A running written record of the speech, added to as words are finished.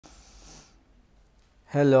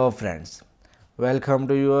Hello friends, welcome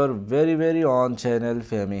to your very own channel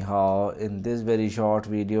Femi How. In this very short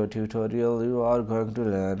video tutorial you are going to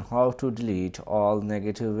learn how to delete all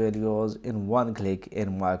negative values in one click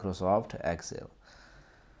in Microsoft Excel.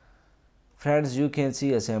 Friends, you can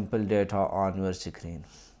see a sample data on your screen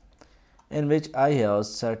in which I have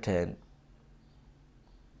certain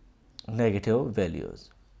negative values.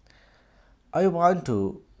 I want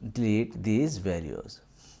to delete these values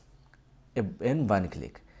in one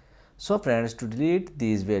click. So friends, to delete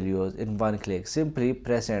these values in one click, simply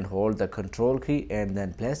press and hold the control key and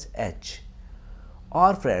then press H.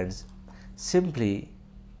 Or friends, simply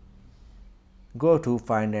go to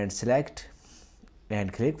find and select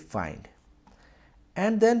and click find.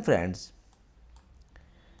 And then friends,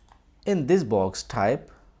 in this box type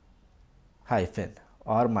hyphen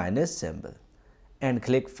or minus symbol and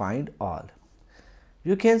click find all.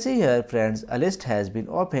 You can see here friends, a list has been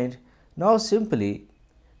opened. Now simply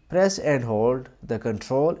press and hold the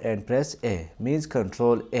control and press A, means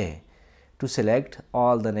control A, to select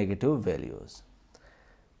all the negative values.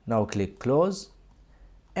 Now click close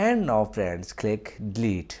and now friends click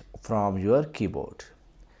delete from your keyboard.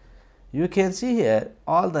 You can see here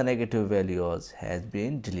all the negative values has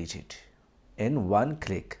been deleted in one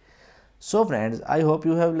click. So friends, I hope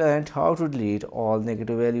you have learned how to delete all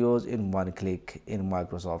negative values in one click in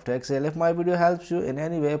Microsoft Excel. If my video helps you in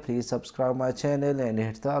any way, please subscribe my channel and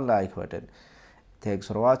hit the like button. Thanks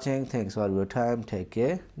for watching. Thanks for your time. Take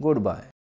care. Goodbye.